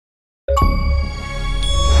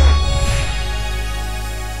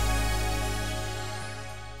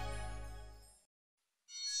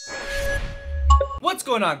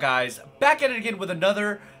going on, guys? Back at it again with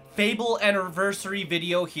another Fable anniversary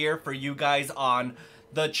video here for you guys on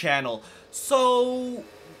the channel. So,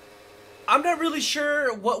 I'm not really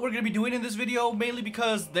sure what we're going to be doing in this video, mainly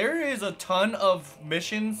because there is a ton of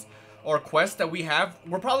missions or quests that we have.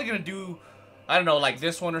 We're probably going to do, I don't know, like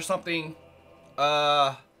this one or something.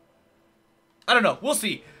 I don't know. We'll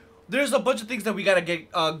see. There's a bunch of things that we gotta get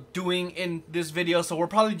doing in this video, so we're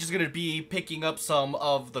probably just gonna be picking up some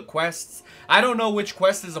of the quests. I don't know which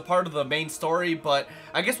quest is a part of the main story, but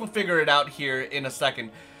I guess we'll figure it out here in a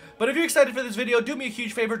second. But if you're excited for this video, do me a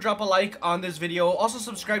huge favor, drop a like on this video. Also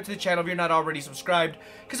subscribe to the channel if you're not already subscribed,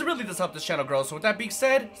 because it really does help this channel grow. So with that being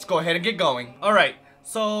said, let's go ahead and get going. Alright,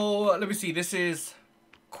 so let me see. This is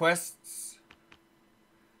quests.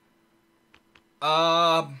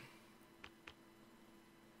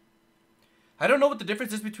 I don't know what the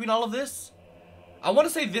difference is between all of this. I want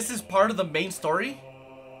to say this is part of the main story.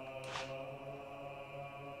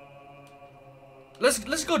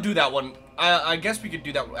 Let's go do that one. I guess we could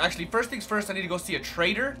do that. Actually, first things first, I need to go see a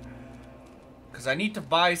trader, because I need to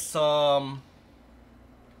buy some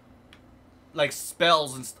like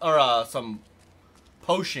spells and or some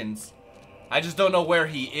potions. I just don't know where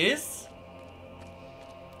he is.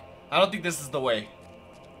 I don't think this is the way.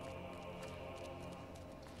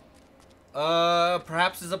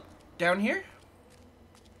 Perhaps is up down here?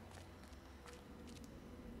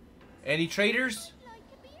 Any traders?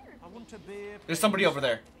 There's somebody over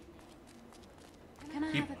there.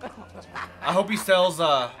 I hope he sells,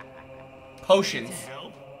 potions.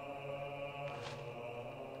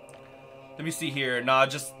 Let me see here. Nah,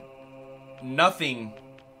 just nothing.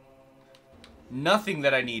 Nothing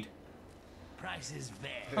that I need.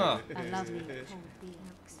 Huh.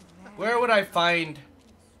 Where would I find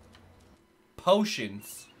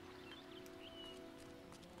potions?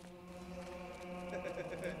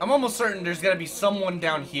 I'm almost certain there's gotta be someone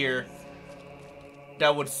down here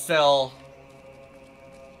that would sell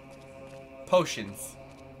potions.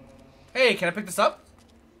 Hey, can I pick this up?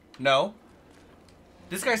 No.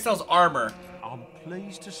 This guy sells armor. I'm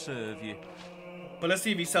pleased to serve you. But let's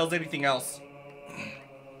see if he sells anything else.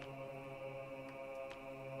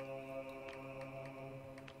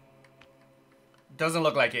 Doesn't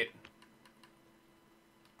look like it.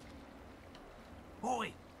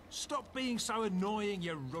 Boy, stop being so annoying,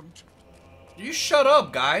 you runt. You shut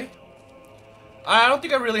up, guy. I don't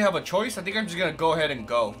think I really have a choice. I think I'm just gonna go ahead and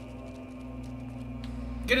go.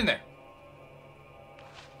 Get in there.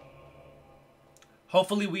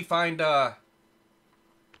 Hopefully we find,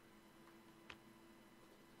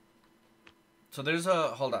 So there's a...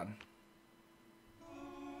 Hold on.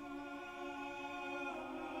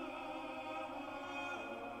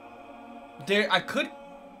 There, I could...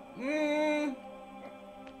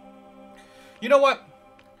 You know what?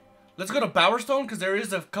 Let's go to Bowerstone, because there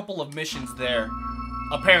is a couple of missions there,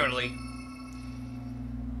 apparently.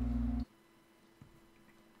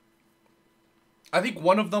 I think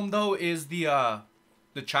one of them, though, is the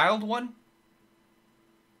child one.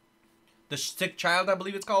 The sick child, I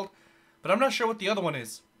believe it's called. But I'm not sure what the other one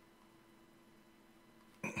is.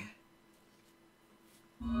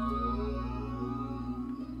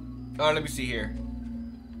 Alright, let me see here.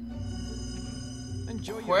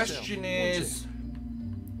 Question is,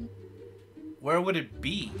 where would it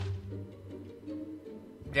be?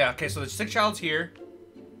 Yeah, okay, so the sick child's here.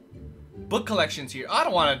 Book collection's here. I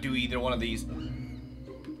don't want to do either one of these.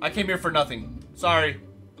 I came here for nothing. Sorry.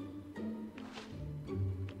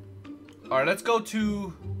 Alright, let's go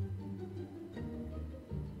to...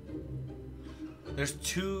 There's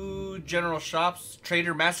two general shops.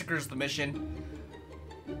 Trader massacres the mission.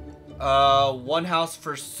 One house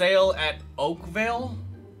for sale at Oakvale.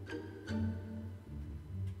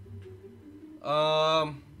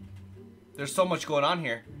 There's so much going on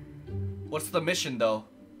here. What's the mission, though?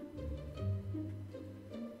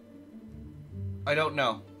 I don't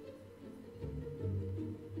know.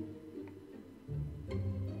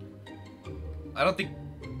 I don't think...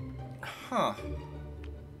 Huh.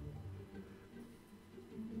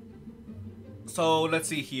 So, let's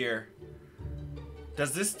see here.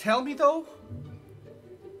 Does this tell me, though?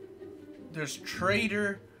 There's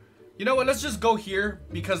trader. You know what? Let's just go here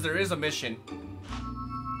because there is a mission.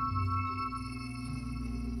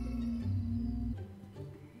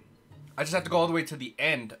 I just have to go all the way to the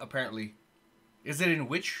end, apparently. Is it in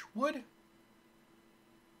Witchwood?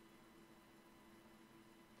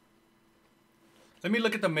 Let me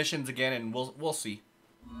look at the missions again and we'll see.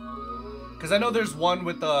 Because I know there's one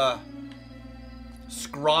with the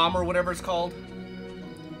Scrom or whatever it's called.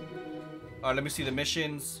 Alright, let me see the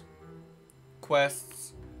missions.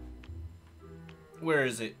 Quests. Where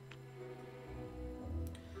is it?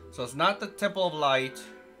 So it's not the Temple of Light.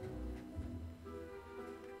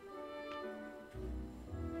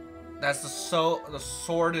 That's the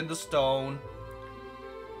sword in the stone.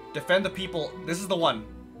 Defend the people. This is the one.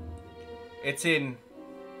 It's in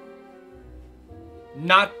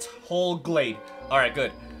Not Whole Glade. Alright,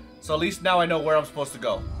 good. So at least now I know where I'm supposed to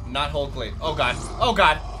go. Not Whole Glade. Oh god. Oh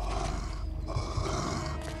god.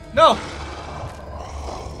 No!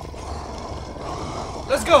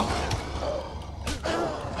 Let's go!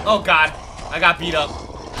 Oh god. I got beat up.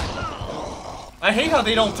 I hate how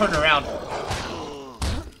they don't turn around.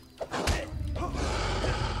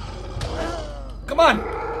 Come on!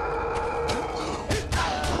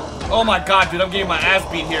 Oh my god, dude, I'm getting my ass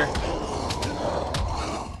beat here.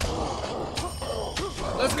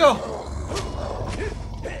 Let's go!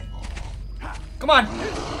 Come on!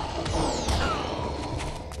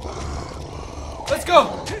 Let's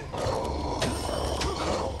go!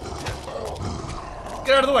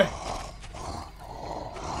 Get out of the way!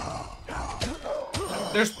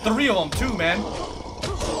 There's 3 of them too, man.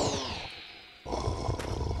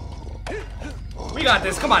 We got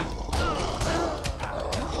this, come on.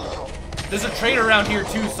 There's a trader around here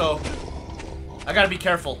too, so I gotta be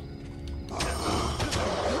careful.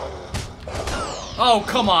 Oh,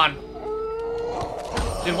 come on.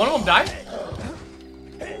 Did one of them die?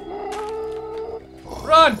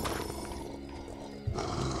 Run!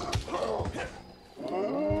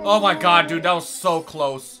 Oh my god, dude, that was so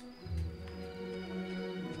close.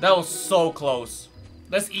 That was so close.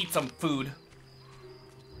 Let's eat some food.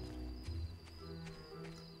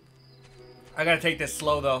 I gotta take this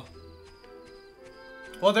slow, though.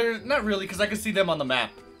 Well, they're not really, because I can see them on the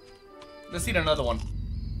map. Let's eat another one.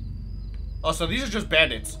 Oh, so these are just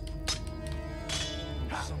bandits.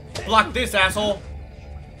 Block this, asshole.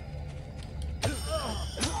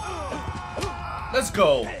 Let's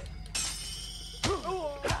go.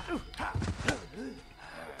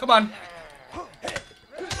 Come on.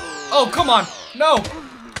 Oh, come on. No.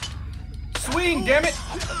 Swing, damn it.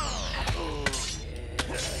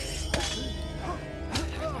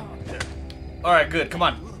 Alright, good. Come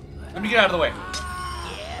on. Let me get out of the way.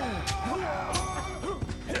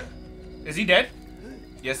 Is he dead?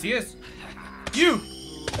 Yes, he is. You!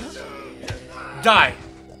 Die.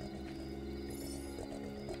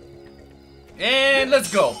 And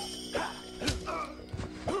let's go.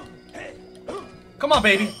 Come on,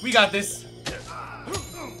 baby. We got this.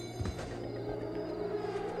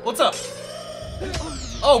 What's up?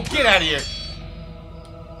 Oh, get out of here.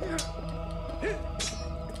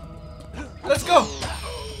 Let's go.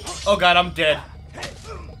 Oh god, I'm dead.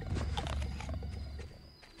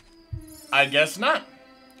 I guess not.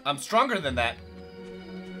 I'm stronger than that.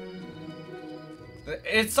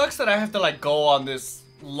 It sucks that I have to like go on this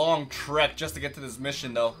long trek just to get to this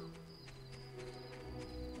mission though.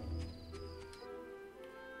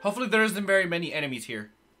 Hopefully there isn't very many enemies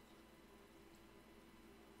here.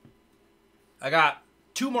 I got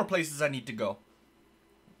 2 more places I need to go.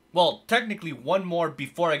 Well, technically 1 more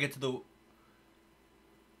before I get to the...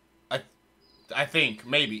 I think,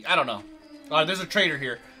 maybe. I don't know. There's a trader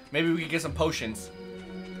here. Maybe we can get some potions.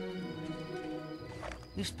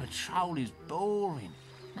 This patrol is boring.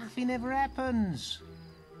 Nothing ever happens.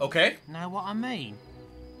 Okay. Know what I mean?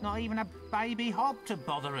 Not even a baby hob to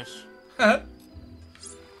bother us.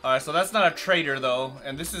 Alright, so that's not a trader though.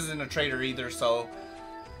 And this isn't a trader either, so...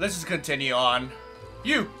 Let's just continue on.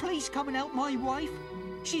 You! Please come and help my wife.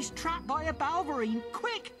 She's trapped by a BALVERINE.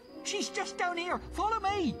 Quick! She's just down here. Follow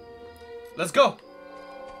me. Let's go.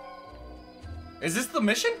 Is this the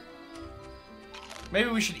mission? Maybe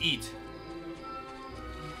we should eat.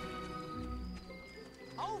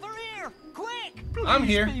 Over here! Quick! I'm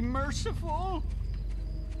here. Be merciful.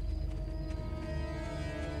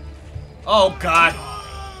 Oh god.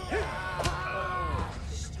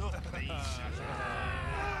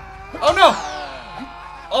 Oh no!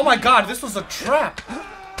 Oh my god, this was a trap.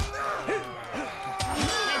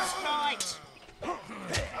 Let's fight.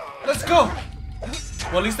 Let's go.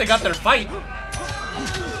 Well, at least they got their fight.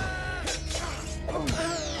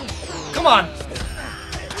 Come on.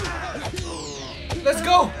 Let's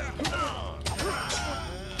go.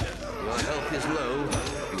 Your health is low.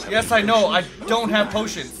 Yes, I know. I don't have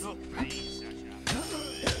potions.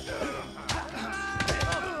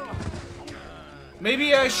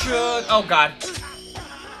 Maybe I should... Oh, God.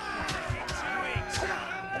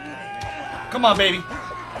 Come on, baby.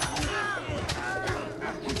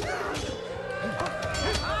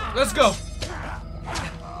 Let's go.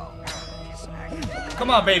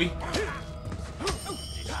 Come on, baby.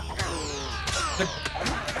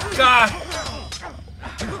 God.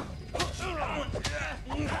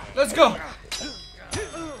 Let's go.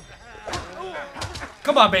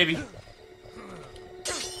 Come on, baby.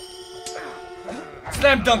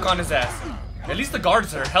 Slam dunk on his ass. At least the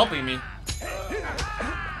guards are helping me.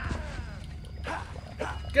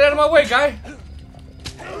 Get out of my way, guy.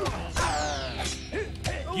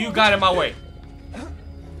 You got in my way.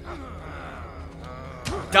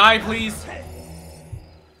 Die, please.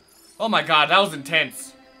 Oh my god, that was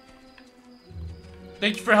intense.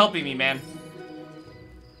 Thank you for helping me, man.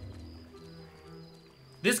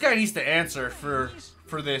 This guy needs to answer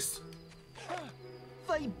for this.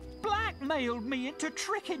 They blackmailed me into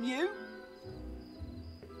tricking you.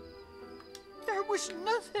 There was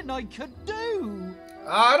nothing I could do.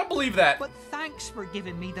 I don't believe that. But thanks for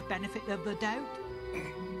giving me the benefit of the doubt.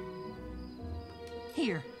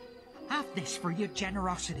 Here, have this for your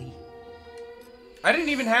generosity. I didn't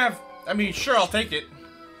even have... I mean, sure, I'll take it.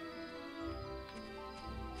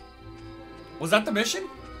 Was that the mission?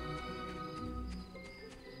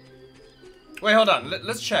 Wait, hold on.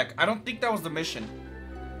 Let's check. I don't think that was the mission.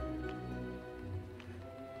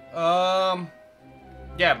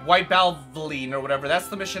 Yeah, White BALVERINE or whatever. That's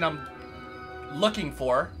the mission I'm looking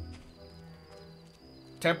for.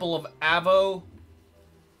 Temple of Avo.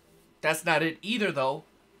 That's not it either, though.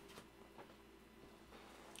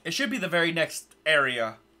 It should be the very next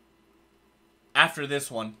area after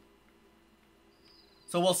this one.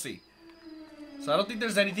 So we'll see. So I don't think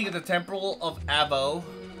there's anything at the Temple of Avo.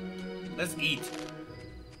 Let's eat.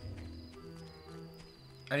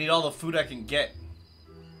 I need all the food I can get.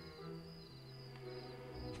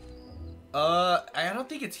 I don't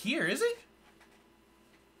think it's here, is it?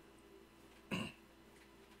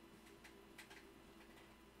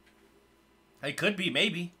 It could be,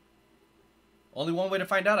 maybe. Only one way to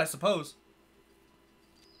find out, I suppose.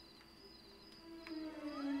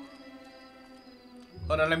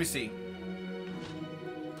 Hold on, let me see.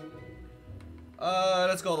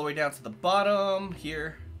 Let's go all the way down to the bottom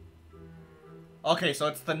here. Okay, so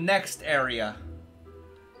it's the next area.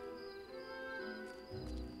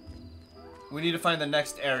 We need to find the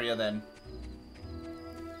next area then.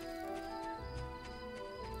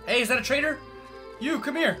 Hey, is that a trader? You,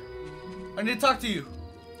 come here. I need to talk to you.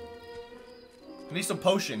 I need some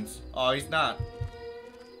potions. Oh, he's not.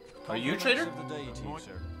 Are you a trader?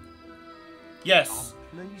 Yes.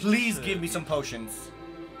 Please give me some potions.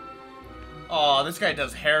 Oh, this guy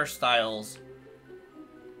does hairstyles.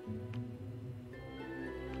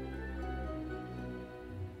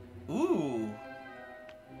 Ooh.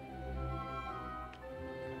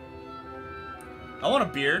 I want a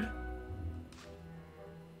beard.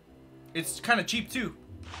 It's kind of cheap too.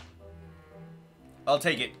 I'll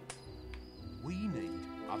take it. We need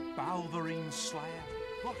a BALVERINE slayer,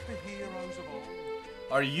 like the heroes of old.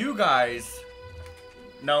 Are you guys?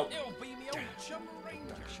 No. It'll be me old chum Ranger.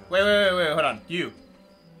 Wait, hold on. You.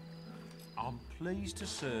 I'm pleased to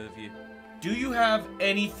serve you. Do you have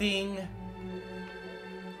anything?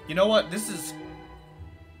 You know what? This is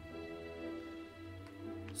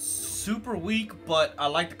super weak, but I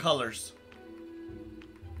like the colors.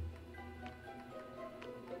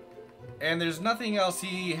 And there's nothing else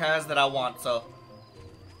he has that I want, so.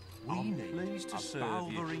 We need a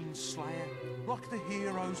BALVERINE slayer, like the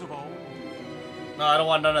heroes of old. No, I don't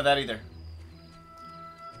want none of that either.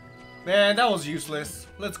 Man, that was useless.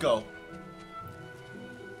 Let's go.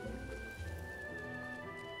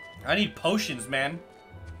 I need potions, man.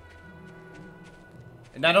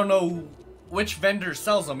 And I don't know which vendor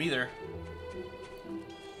sells them either.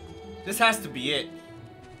 This has to be it.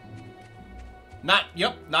 Not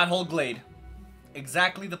Whole Glade.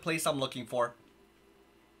 Exactly the place I'm looking for.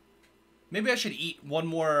 Maybe I should eat one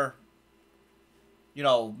more, you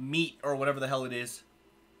know, meat or whatever the hell it is.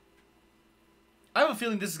 I have a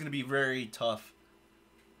feeling this is going to be very tough.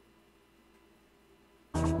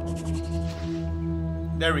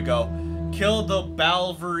 There we go. Kill the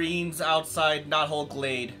BALVERINEs outside Not Whole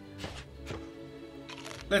Glade.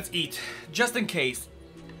 Let's eat, just in case.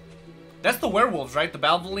 That's the werewolves, right? The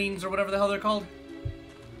BALVERINEs or whatever the hell they're called.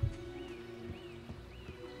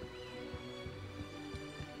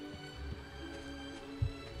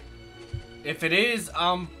 If it is,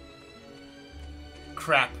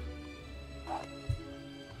 crap.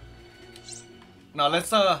 Now let's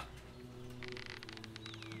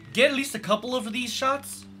get at least a couple of these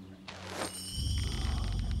shots.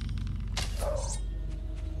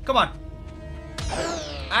 Come on.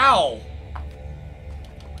 Ow.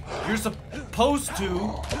 You're supposed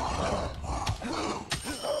to.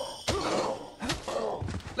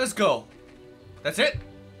 Let's go. That's it.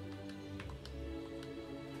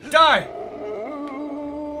 Die.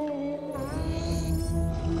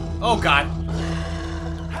 Oh god.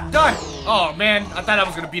 Die. Oh man, I thought I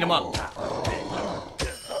was gonna beat him up.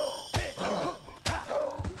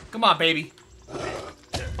 Come on, baby.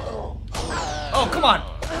 Oh, come on.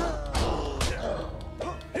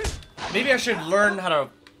 Maybe I should learn how to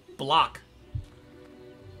block.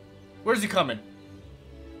 Where's he coming?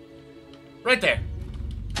 Right there.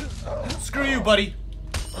 Screw you, buddy.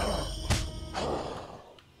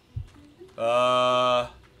 No!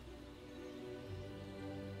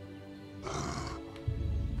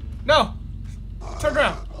 Turn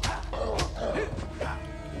around.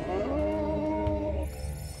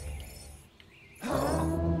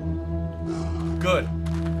 Good.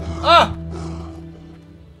 Ah!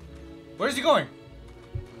 Where's he going?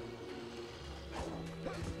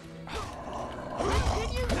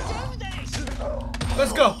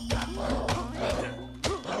 Let's go.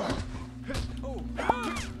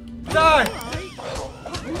 Die!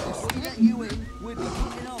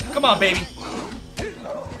 Come on, baby.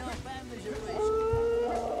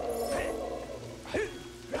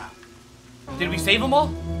 Did we save them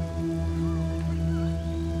all?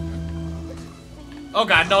 Oh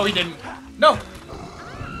god, no, we didn't. No!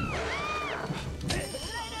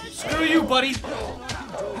 Screw you, buddy!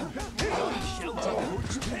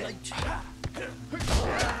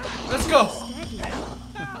 Let's go!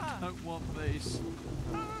 Don't want this.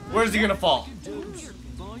 Where's he gonna fall?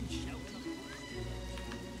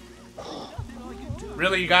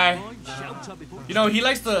 Really, you guy? You know, they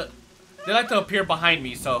like to appear behind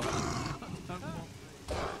me, so.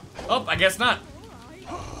 Oh, I guess not.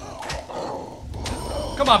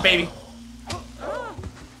 Come on, baby.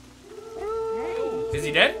 Is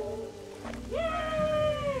he dead?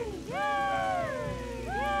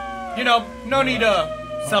 You know, no need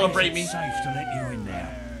to celebrate me. It's safe to let you in there,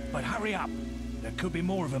 but hurry up. There could be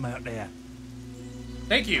more of them out there.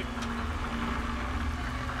 Thank you.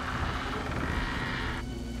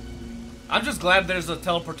 I'm just glad there's a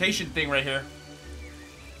teleportation thing right here.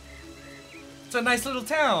 It's a nice little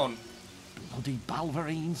town. Bloody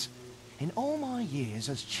BALVERINEs. In all my years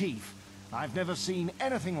as chief, I've never seen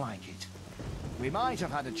anything like it. We might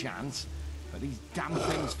have had a chance, but these damn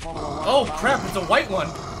things follow along. Oh crap, it's a white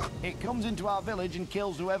one. It comes into our village and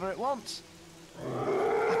kills whoever it wants.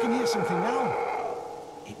 I can hear something now.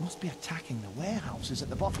 It must be attacking the warehouses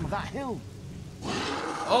at the bottom of that hill.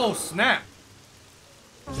 Oh snap.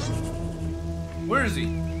 Where is he?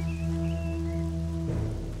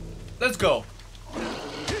 Let's go.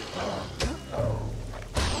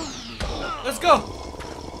 Let's go.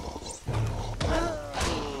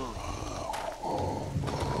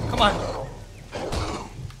 Come on.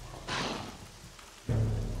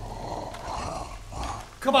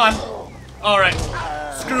 Come on. All right.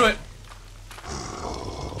 Screw it.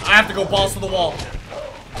 I have to go balls to the wall.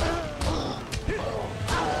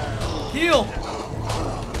 Heal.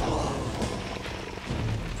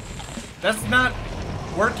 That's not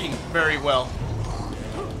working very well.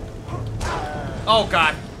 Oh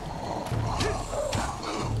god.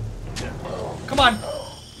 Come on.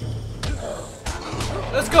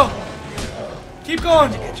 Let's go. Keep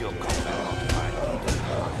going.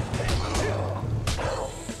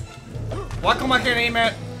 Why come I can't aim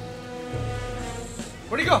at?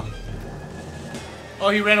 Where'd he go? Oh,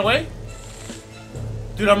 he ran away?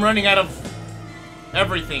 Dude, I'm running out of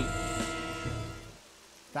everything.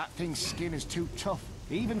 That thing's skin is too tough,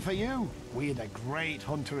 even for you. We had a great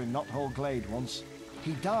hunter in Knothole Glade once.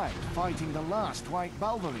 He died fighting the last white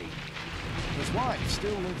Balverine. His wife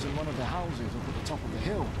still lives in one of the houses up at the top of the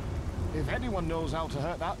hill. If anyone knows how to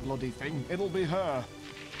hurt that bloody thing, it'll be her.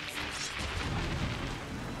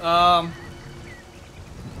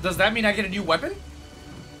 Does that mean I get a new weapon?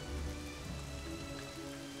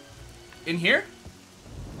 In here?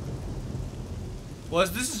 Well,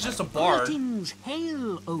 this is just a bard. Greetings,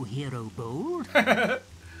 hail, O hero bold.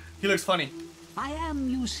 He looks funny. I am,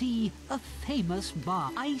 you see, a famous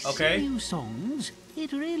bard. I Okay. sing you songs.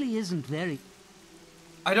 It really isn't very...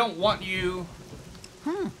 I don't want you...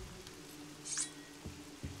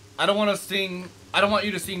 I don't want to sing... I don't want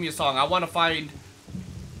you to sing me a song. I want to find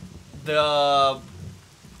the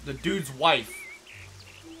dude's wife.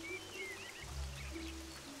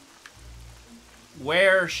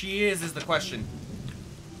 Where she is the question.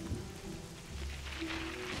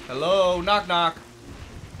 Hello, knock knock.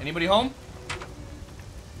 Anybody home?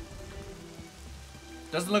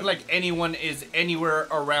 Doesn't look like anyone is anywhere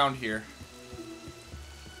around here.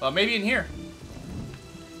 Well, maybe in here.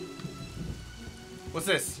 What's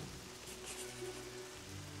this?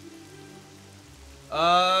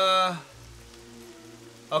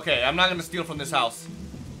 Okay, I'm not gonna steal from this house.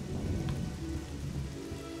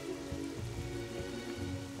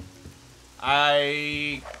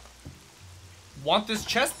 I want this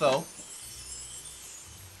chest though.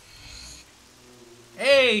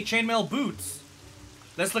 Hey, chainmail boots.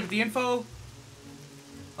 Let's look at the info.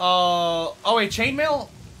 Oh wait, chainmail?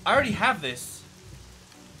 I already have this.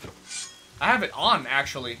 I have it on,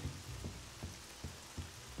 actually.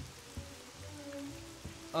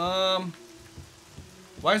 Why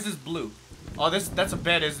is this blue? Oh, that's a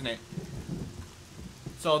bed, isn't it?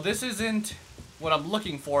 So this isn't what I'm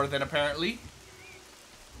looking for then, apparently.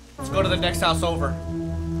 Let's go to the next house over.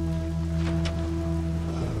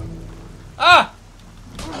 Ah!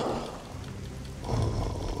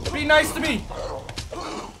 Be nice to me.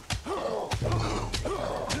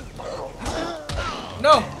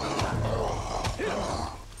 No.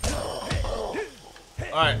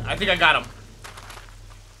 Alright, I think I got him.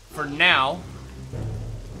 For now.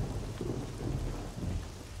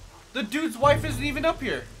 The dude's wife isn't even up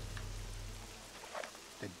here.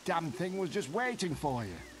 The damn thing was just waiting for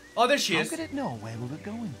you. Oh, there she How is. could it know where we were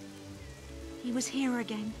going? He was here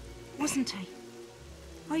again, wasn't he?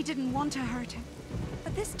 I didn't want to hurt him,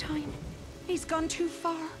 but this time, he's gone too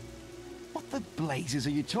far. What the blazes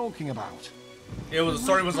are you talking about? It was,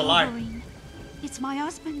 sorry, it was a lie. BALVERINE. It's my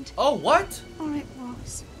husband. Oh, what? Or it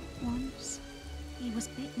was, once. He was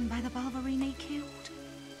bitten by the BALVERINE he killed.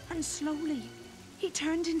 And slowly, he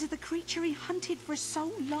turned into the creature he hunted for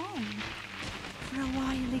so long. For a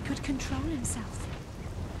while, he could control himself.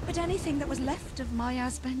 But anything that was left of my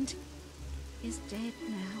husband is dead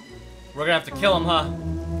now. We're gonna have to kill him, huh?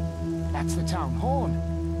 That's the town horn.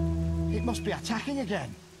 It must be attacking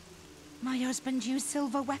again. My husband used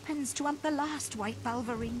silver weapons to hunt the last white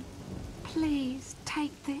BALVERINE. Please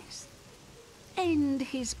take this. End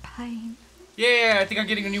his pain. Yeah, I think I'm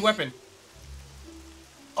getting a new weapon.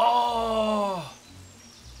 Oh!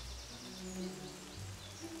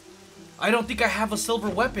 I don't think I have a silver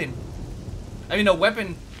weapon. I mean, a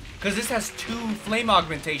weapon, because this has 2 flame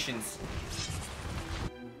augmentations.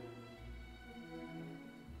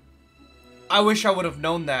 I wish I would have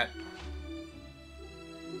known that.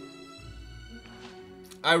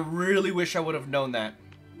 I really wish I would have known that.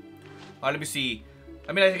 Alright, let me see.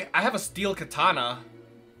 I mean, I have a steel katana.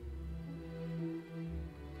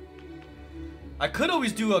 I could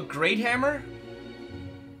always do a great hammer.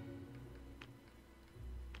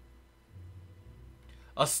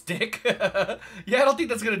 A stick? Yeah, I don't think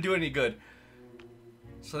that's gonna do any good.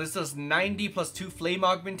 So this does 90 plus 2 flame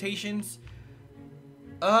augmentations.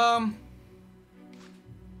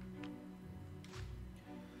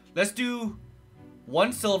 Let's do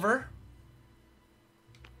 1 silver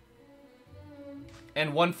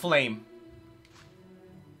and 1 flame.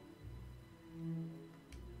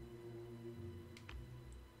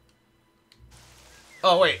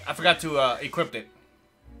 Oh wait, I forgot to equip it.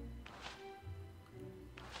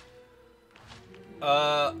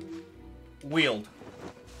 Wield.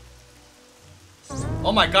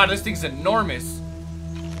 Oh my god, this thing's enormous.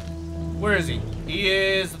 Where is he? He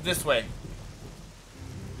is this way.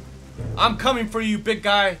 I'm coming for you, big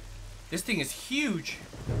guy. This thing is huge.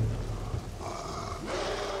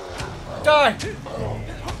 Die!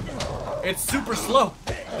 It's super slow.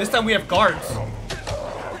 This time we have guards.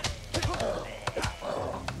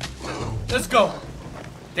 Let's go.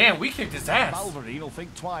 Damn, we kicked his ass. BALVERINE will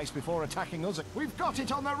think twice before attacking us. We've got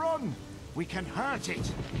it on the run. We can hurt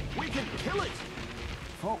it. We can kill it.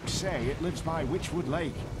 Folks say it lives by Witchwood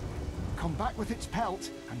Lake. Come back with its pelt,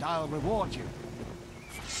 and I'll reward you.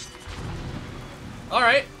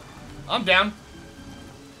 Alright. I'm down.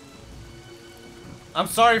 I'm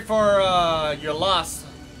sorry for your loss,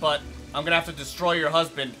 but I'm gonna have to destroy your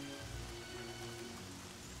husband.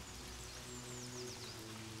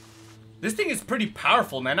 This thing is pretty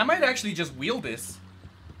powerful, man. I might actually just wield this.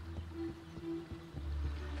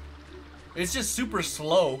 It's just super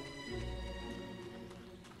slow.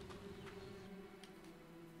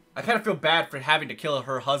 I kind of feel bad for having to kill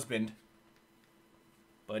her husband.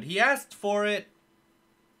 But he asked for it.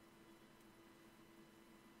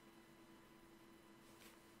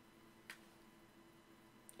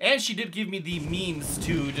 And she did give me the means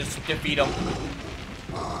to just defeat him.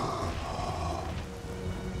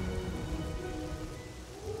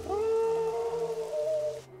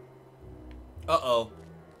 Uh-oh.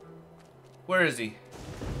 Where is he?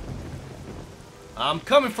 I'm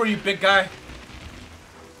coming for you, big guy.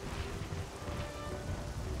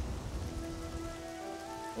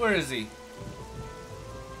 Where is he?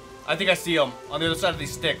 I think I see him on the other side of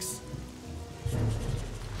these sticks.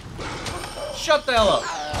 Shut the hell up.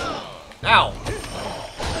 Ow.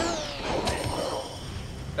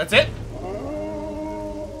 That's it?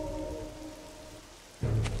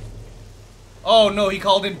 Oh no, he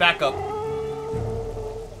called in backup.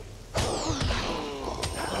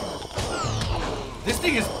 This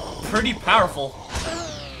thing is pretty powerful.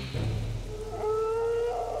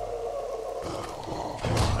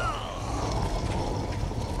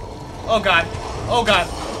 Oh god. Oh god.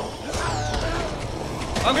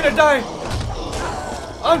 I'm gonna die.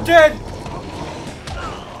 I'm dead.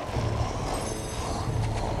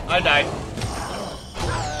 I died.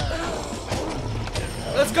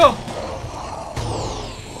 Let's go.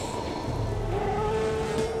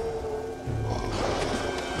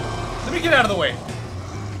 Let me get out of the way.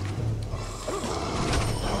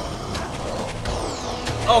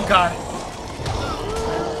 Oh god.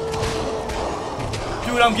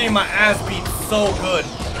 Dude, I'm getting my ass beat so good.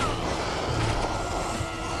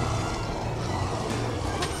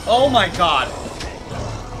 Oh my god.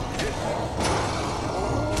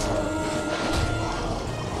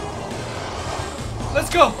 Let's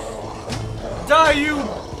go. Die, you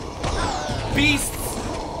beasts.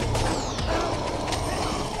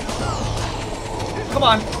 Come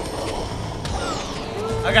on.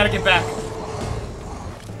 I gotta get back.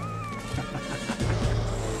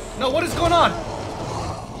 No, what is going on?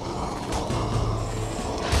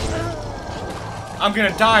 I'm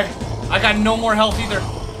gonna die. I got no more health either.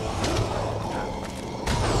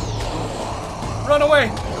 Run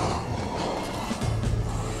away.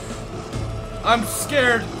 I'm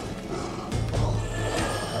scared.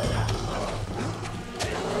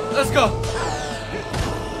 Let's go.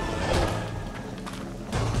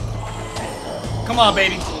 Come on,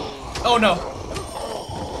 baby. Oh no.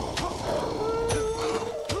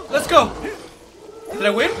 Let's go. Did I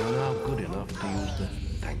win? You're now good enough to use the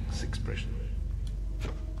thanks expression.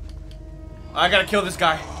 I gotta kill this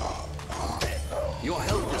guy. Your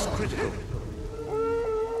health is critical.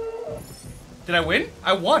 Did I win?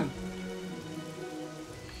 I won.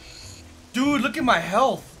 Dude, look at my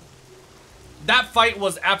health. That fight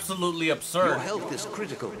was absolutely Your absurd. health is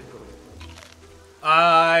critical.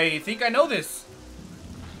 I think I know this.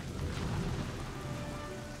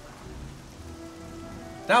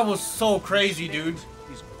 That was so crazy, dude.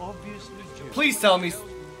 Is obviously due. Please tell me.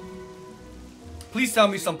 Please tell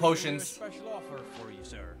me some potions. Special offer for you,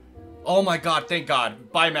 sir. Oh my god, thank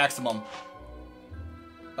god. Buy maximum.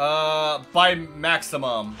 Buy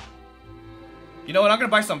maximum. You know what? I'm gonna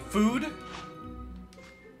buy some food.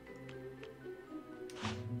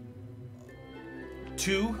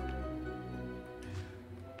 Two.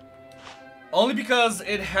 Only because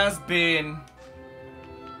it has been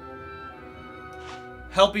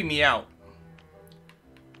helping me out.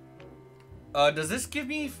 Does this give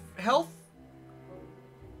me health?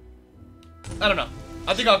 I don't know.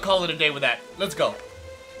 I think I'll call it a day with that. Let's go.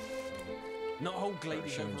 Not whole glade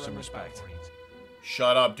show him some respect.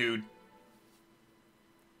 Shut up, dude.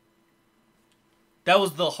 That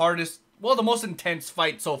was the hardest, well, the most intense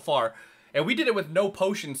fight so far. And we did it with no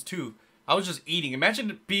potions, too. I was just eating.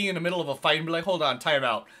 Imagine being in the middle of a fight and be like, hold on, time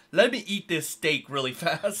out. Let me eat this steak really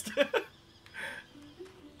fast.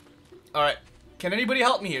 Alright. Can anybody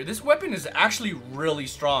help me here? This weapon is actually really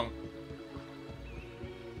strong.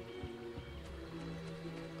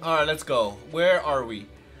 Alright, let's go. Where are we?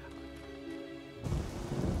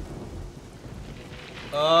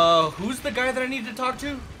 Who's the guy that I need to talk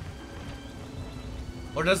to?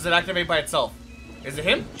 Or does it activate by itself? Is it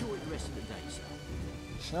him? Enjoy the rest of the day, sir.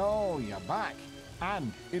 So, you're back.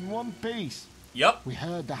 And in one piece. Yup. We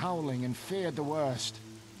heard the howling and feared the worst.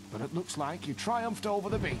 But it looks like you triumphed over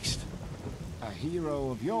the beast. A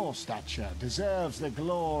hero of your stature deserves the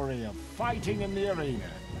glory of fighting in the arena.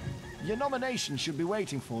 Your nomination should be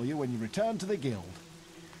waiting for you when you return to the guild.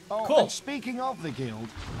 Oh, Cool. and speaking of the guild,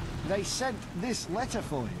 they sent this letter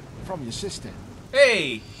for you from your sister.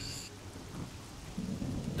 Hey!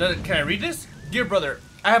 Can I read this? Dear brother,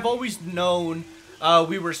 I have always known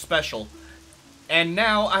we were special. And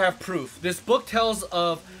now I have proof. This book tells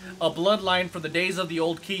of a bloodline from the days of the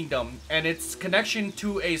Old Kingdom and its connection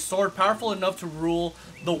to a sword powerful enough to rule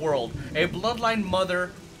the world. A bloodline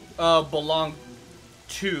mother belonged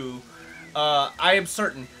to, I am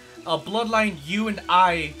certain, a bloodline you and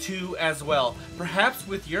I too as well. Perhaps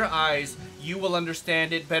with your eyes you will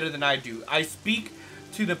understand it better than I do. I speak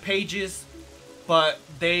to the pages, but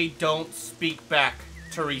they don't speak back.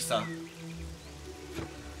 Teresa.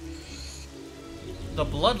 The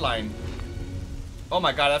bloodline. Oh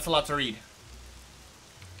my god, that's a lot to read.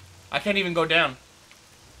 I can't even go down.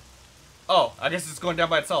 Oh, I guess it's going down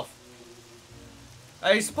by itself.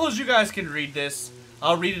 I suppose you guys can read this.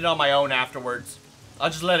 I'll read it on my own afterwards. I'll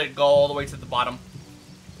just let it go all the way to the bottom.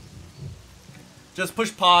 Just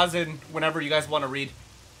push pause and whenever you guys want to read.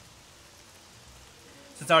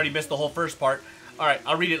 Since I already missed the whole first part. Alright,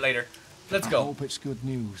 I'll read it later. Let's I go. hope it's good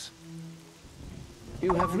news.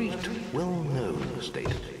 You have reached well-known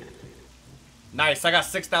status. Nice, I got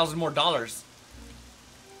 $6,000 more dollars.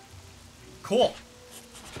 Cool.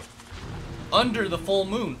 Under the full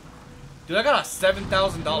moon. Dude, I got a You're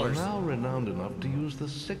 $7,000. now renowned enough to use the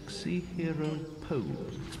sexy hero pose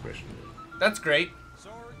expression. That's great.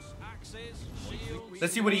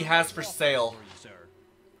 Let's see what he has for sale.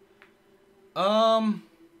 The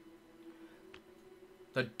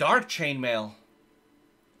dark chainmail.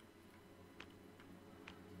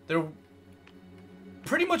 They're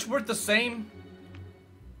pretty much worth the same.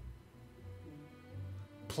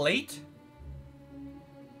 Plate?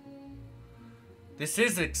 This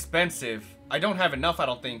is expensive. I don't have enough, I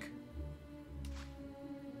don't think.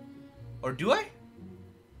 Or do I?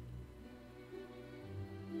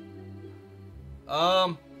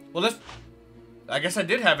 Well, let's... I guess I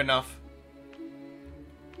did have enough.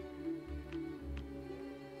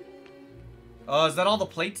 Is that all the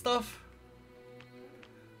plate stuff?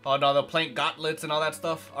 Oh no, the plate gauntlets and all that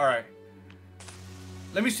stuff? Alright.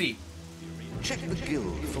 Let me see. Check the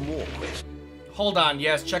guild for more quests. Hold on,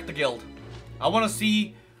 yes, check the guild. I want to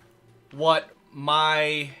see what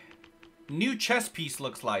my new chest piece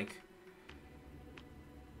looks like.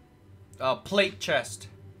 Plate chest.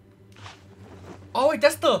 Oh wait,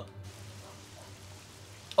 that's the...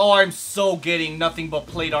 Oh, I'm so getting nothing but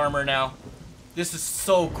plate armor now. This is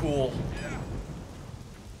so cool.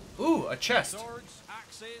 Ooh, a chest. Swords,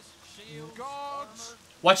 axes, shields, guards.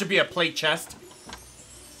 Watch it be a plate chest.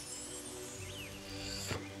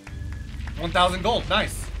 1,000 gold,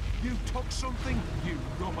 nice. You took something, you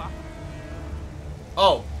rubber.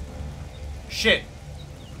 Oh. Shit.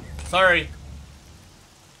 Sorry.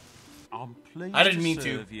 I'm pleased I didn't mean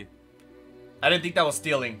to. serve you. I didn't think that was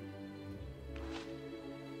stealing.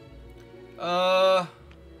 I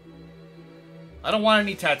don't want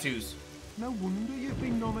any tattoos. No wonder you've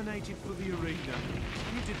been nominated for the arena.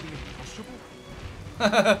 You did the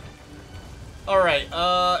impossible. Alright,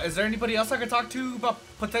 is there anybody else I could talk to about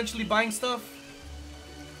potentially buying stuff?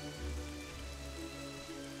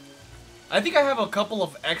 I think I have a couple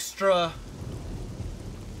of extra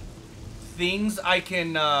things I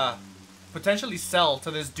can potentially sell to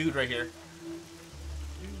this dude right here.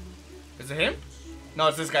 Is it him? No,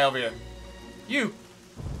 it's this guy over here. You!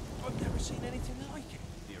 I've never seen anything like it.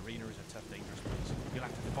 The arena is a tough, dangerous place. You'll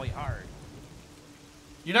have to fight hard.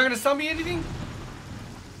 You're not gonna sell me anything?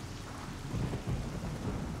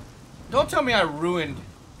 Don't tell me I ruined...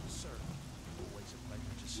 Sir, always a pleasure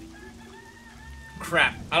to see you.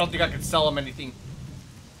 Crap, I don't think I can sell him anything.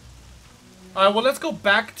 Alright, well let's go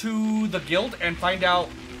back to the guild and find out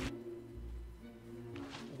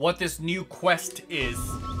what this new quest is.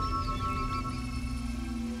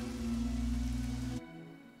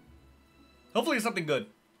 Hopefully it's something good.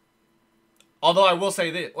 Although I will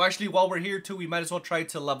say this, well actually while we're here too, we might as well try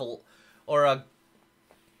to level or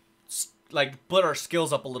like put our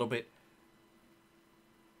skills up a little bit.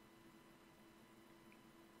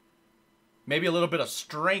 Maybe a little bit of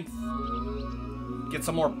strength. Get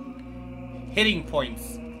some more hitting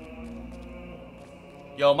points.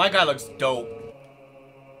 Yo, my guy looks dope.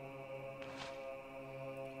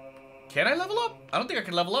 Can I level up? I don't think I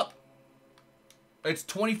can level up. It's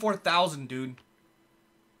 24,000, dude.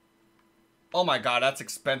 Oh my god, that's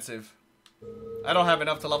expensive. I don't have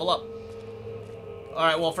enough to level up.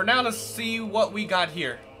 Alright, well for now, let's see what we got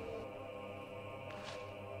here.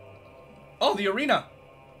 Oh, the arena.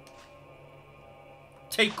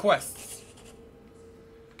 Take quests.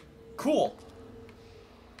 Cool.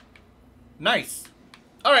 Nice.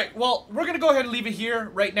 Alright, well, we're gonna go ahead and leave it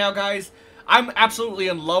here right now, guys. I'm absolutely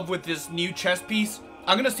in love with this new chest piece.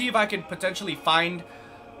 I'm gonna see if I can potentially find,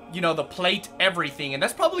 you know, the plate, everything. And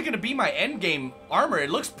that's probably gonna be my end game armor. It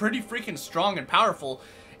looks pretty freaking strong and powerful.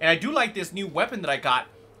 And I do like this new weapon that I got.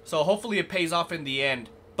 So hopefully it pays off in the end.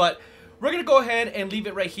 But we're gonna go ahead and leave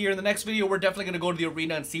it right here. In the next video, we're definitely gonna go to the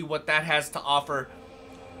arena and see what that has to offer.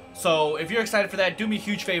 So if you're excited for that, do me a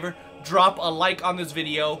huge favor. Drop a like on this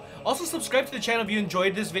video. Also subscribe to the channel if you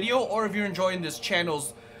enjoyed this video or if you're enjoying this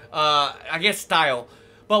channel's, I guess, style.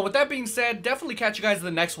 But with that being said, definitely catch you guys in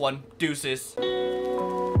the next one. Deuces.